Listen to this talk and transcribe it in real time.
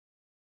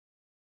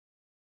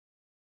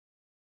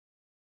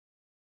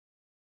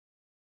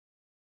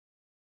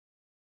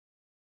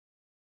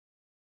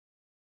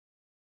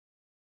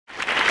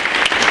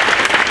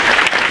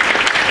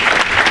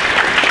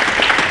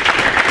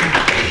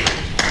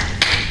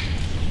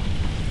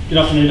Good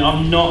afternoon.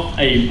 I'm not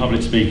a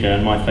public speaker,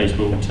 and my face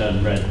will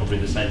turn red, probably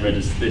the same red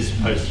as this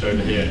poster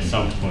over here at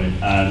some point.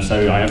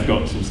 So I have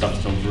got some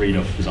stuff to read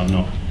off because I'm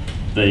not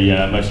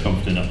the most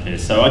confident up here.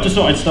 So I just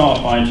thought I'd start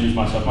off by introducing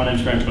myself. My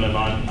name's Pullen.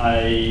 I'm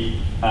a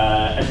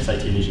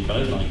SSAT Leadership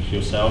Fellow, like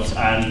yourselves,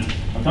 and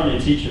I'm currently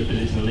a teacher of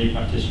physics and a lead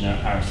practitioner at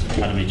Harris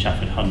Academy,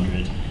 Chafford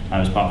 100.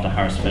 I was part of the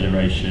Harris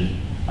Federation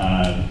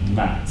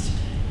MAT.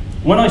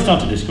 When I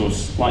started this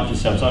course, like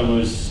yourselves, I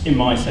was in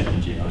my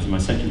second year. I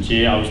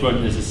was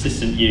working as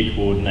assistant year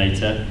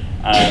coordinator,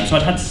 so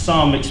I'd had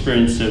some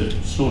experience of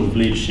sort of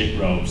leadership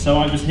roles. So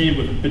I was here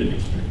with a bit of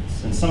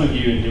experience. And some of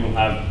you in here will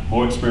have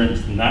more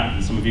experience than that,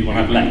 and some of you will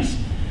have less.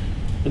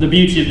 But the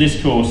beauty of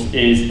this course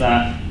is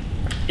that,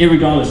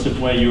 irregardless of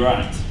where you're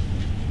at,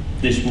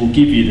 this will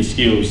give you the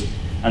skills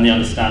and the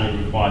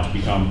understanding required to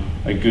become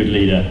a good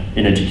leader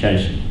in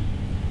education.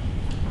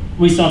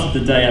 We started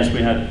the day, as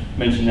we had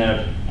mentioned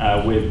there,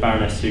 with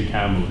Baroness Sue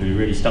Campbell, who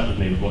really stuck with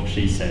me with what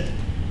she said.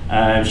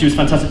 She was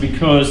fantastic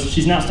because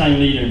she's an outstanding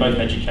leader in both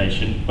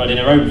education, but in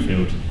her own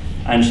field,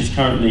 and she's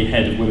currently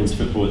head of women's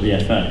football at the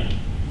FA.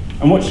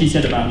 And what she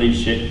said about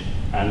leadership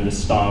and the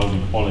styles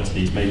and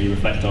qualities made me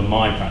reflect on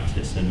my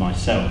practice and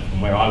myself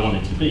and where I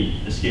wanted to be,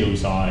 the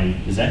skills I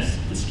possessed,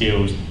 the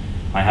skills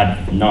I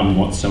had none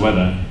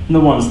whatsoever, and the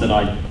ones that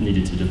I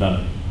needed to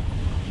develop.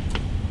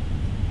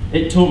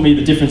 It taught me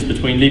the difference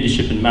between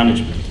leadership and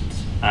management,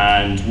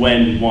 and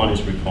when one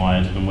is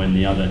required and when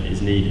the other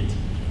is needed.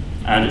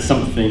 And it's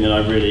something that I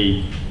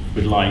really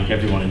would like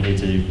everyone in here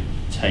to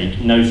take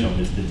note of,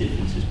 is the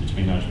differences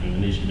between management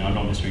and leadership. Now, I'm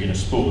not necessarily going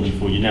to spoil them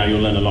for you now,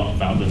 you'll learn a lot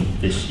about them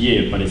this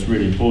year, but it's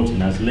really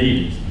important as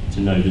leaders to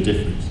know the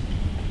difference.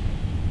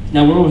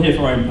 Now, we're all here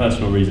for our own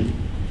personal reasons.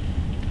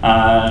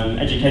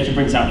 Education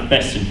brings out the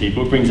best in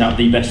people, it brings out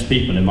the best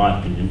people, in my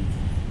opinion,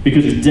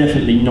 because it's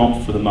definitely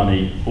not for the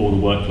money or the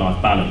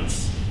work-life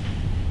balance.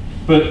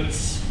 But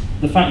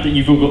the fact that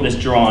you've all got this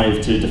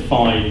drive to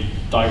define,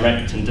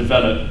 direct and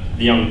develop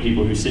the young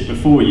people who sit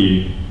before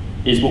you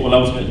is what will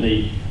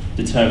ultimately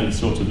determine the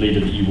sort of leader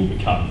that you will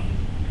become.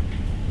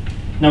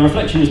 Now,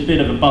 reflection is a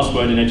bit of a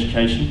buzzword in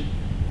education.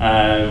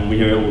 We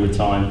hear it all the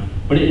time,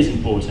 but it is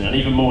important, and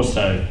even more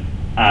so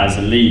as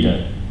a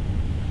leader.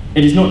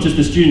 It is not just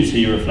the students who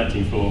you're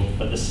reflecting for,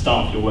 but the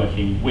staff you're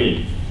working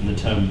with, and the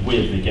term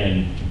with,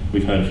 again,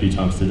 we've heard a few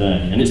times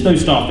today. And it's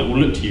those staff that will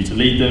look to you to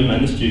lead them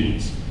and the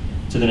students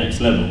to the next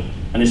level.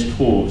 And this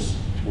course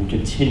will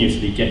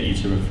continuously get you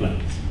to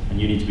reflect. And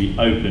you need to be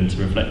open to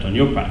reflect on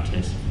your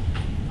practice,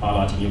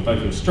 highlighting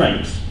both your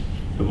strengths,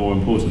 but more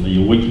importantly,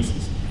 your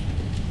weaknesses.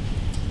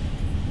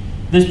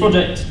 This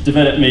project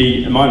developed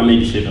me and my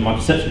leadership and my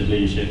perception of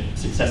leadership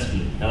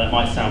successfully. Now that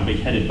might sound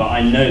big-headed, but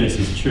I know this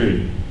is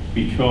true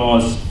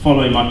because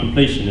following my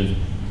completion of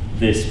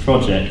this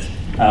project,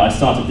 I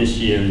started this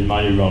year in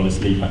my new role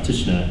as lead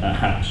practitioner at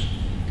Hatch,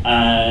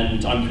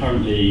 and I'm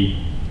currently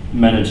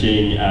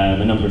managing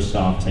a number of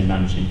staff,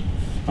 managing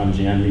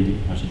and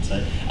leading, I should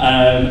say,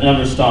 a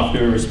number of staff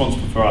who are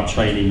responsible for our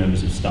trainee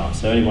members of staff.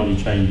 So anyone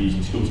who trained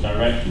using Schools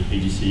Direct or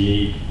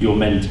PGCE, your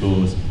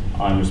mentors,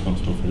 I'm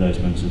responsible for those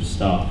members of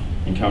staff,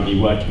 and currently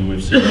working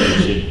with student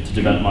leadership to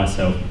develop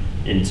myself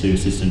into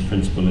assistant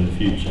principal in the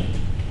future.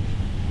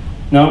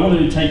 Now, I wanted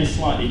to take a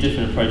slightly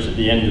different approach at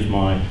the end of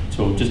my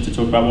talk, just to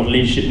talk about what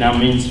leadership now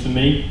means for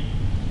me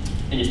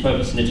and its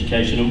purpose in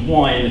education, and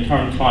why, in the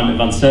current climate of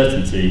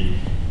uncertainty,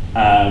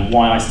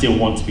 why I still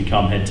want to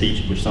become head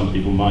teacher, which some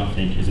people might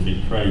think is a bit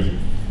crazy.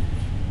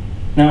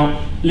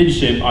 Now,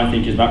 leadership, I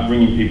think, is about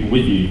bringing people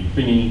with you,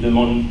 bringing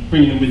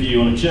them with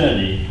you on a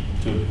journey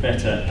to a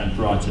better and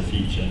brighter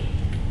future.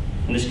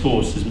 And this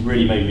course has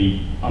really made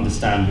me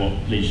understand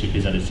what leadership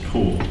is at its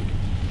core.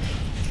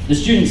 The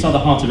students are the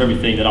heart of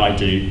everything that I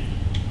do,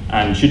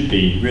 and should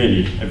be,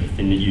 really,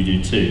 everything that you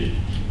do too.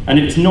 And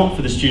if it's not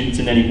for the students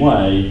in any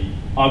way,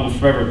 I will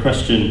forever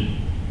question,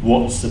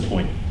 what's the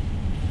point?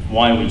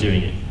 Why are we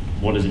doing it?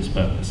 What is its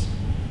purpose?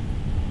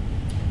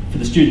 For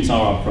the students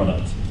are our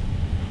product.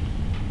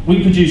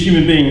 We produce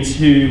human beings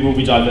who will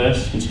be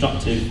diverse,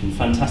 constructive, and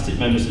fantastic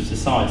members of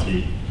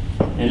society.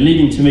 And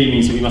leading to me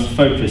means that we must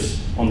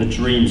focus on the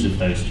dreams of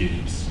those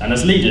students. And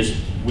as leaders,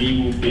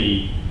 we will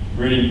be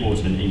really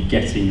important in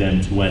getting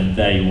them to where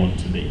they want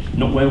to be.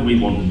 Not where we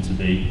want them to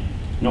be,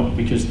 not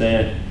because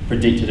they're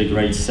predicted a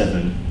grade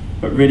 7,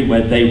 but really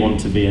where they want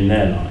to be in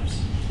their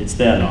lives. It's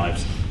their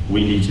lives.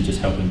 We need to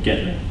just help them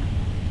get there.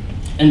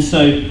 And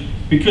so,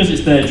 because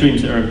it's their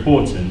dreams that are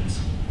important,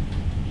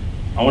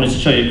 I wanted to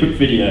show you a quick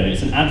video.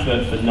 It's an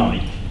advert for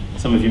Nike.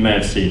 Some of you may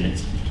have seen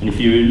it. And if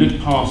you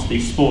look past the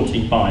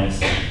sporting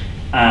bias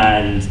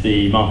and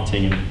the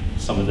marketing and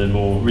some of the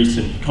more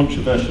recent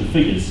controversial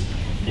figures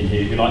in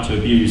here who like to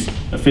abuse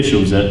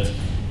officials at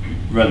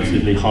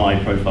relatively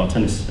high-profile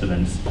tennis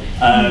events,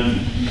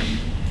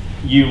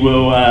 you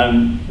will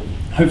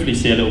hopefully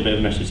see a little bit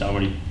of message that I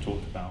already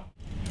talked about.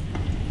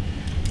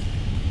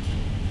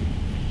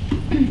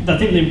 I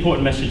think the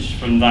important message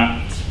from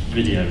that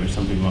video, which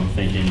some people might be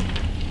thinking,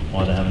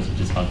 why the hell is it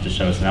just hard to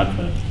show us an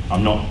advert?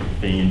 I'm not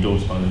being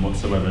endorsed by them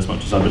whatsoever, as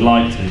much as I would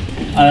like to,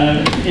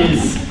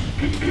 is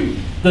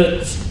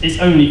that it's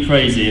only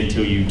crazy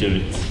until you do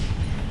it,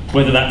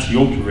 whether that's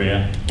your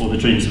career or the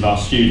dreams of our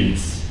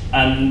students.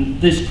 And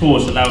this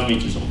course allowed me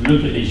to sort of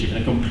look at leadership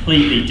in a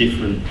completely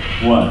different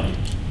way.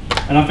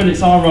 And I feel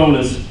it's our role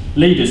as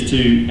leaders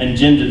to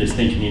engender this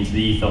thinking into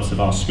the ethos of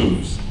our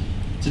schools,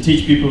 to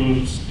teach people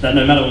that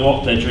no matter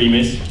what their dream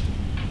is,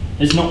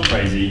 it's not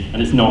crazy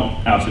and it's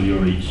not out of your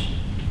reach,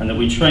 and that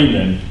we train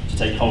them to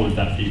take hold of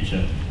that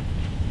future,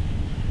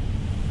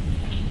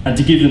 and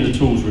to give them the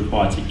tools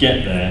required to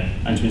get there,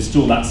 and to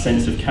install that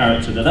sense of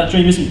character that that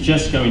dream isn't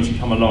just going to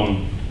come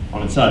along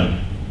on its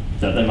own,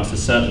 that they must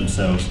assert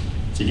themselves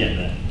to get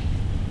there.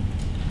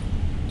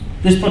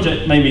 This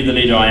project made me the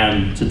leader I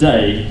am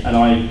today, and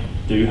I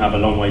do have a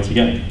long way to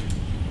go.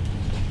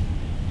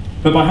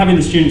 But by having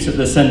the students at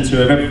the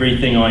centre of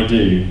everything I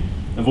do,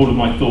 of all of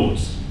my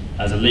thoughts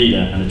as a leader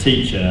and a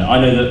teacher, I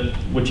know that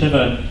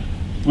whatever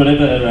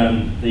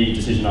the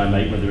decision I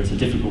make, whether it's a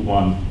difficult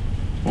one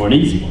or an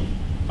easy one,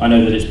 I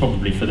know that it's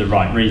probably for the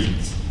right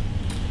reasons.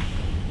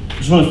 I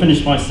just want to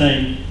finish by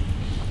saying,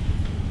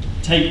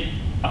 take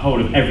a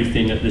hold of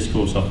everything that this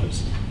course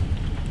offers,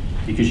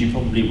 because you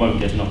probably won't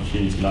get an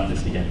opportunity like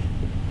this again.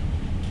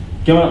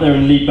 Go out there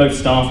and lead both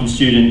staff and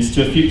students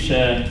to a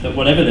future that,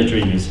 whatever their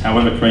dream is,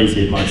 however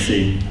crazy it might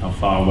seem, how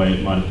far away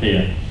it might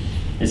appear,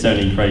 it's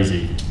only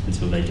crazy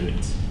until they do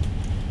it.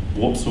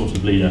 What sort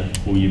of leader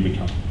will you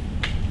become?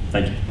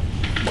 Thank you.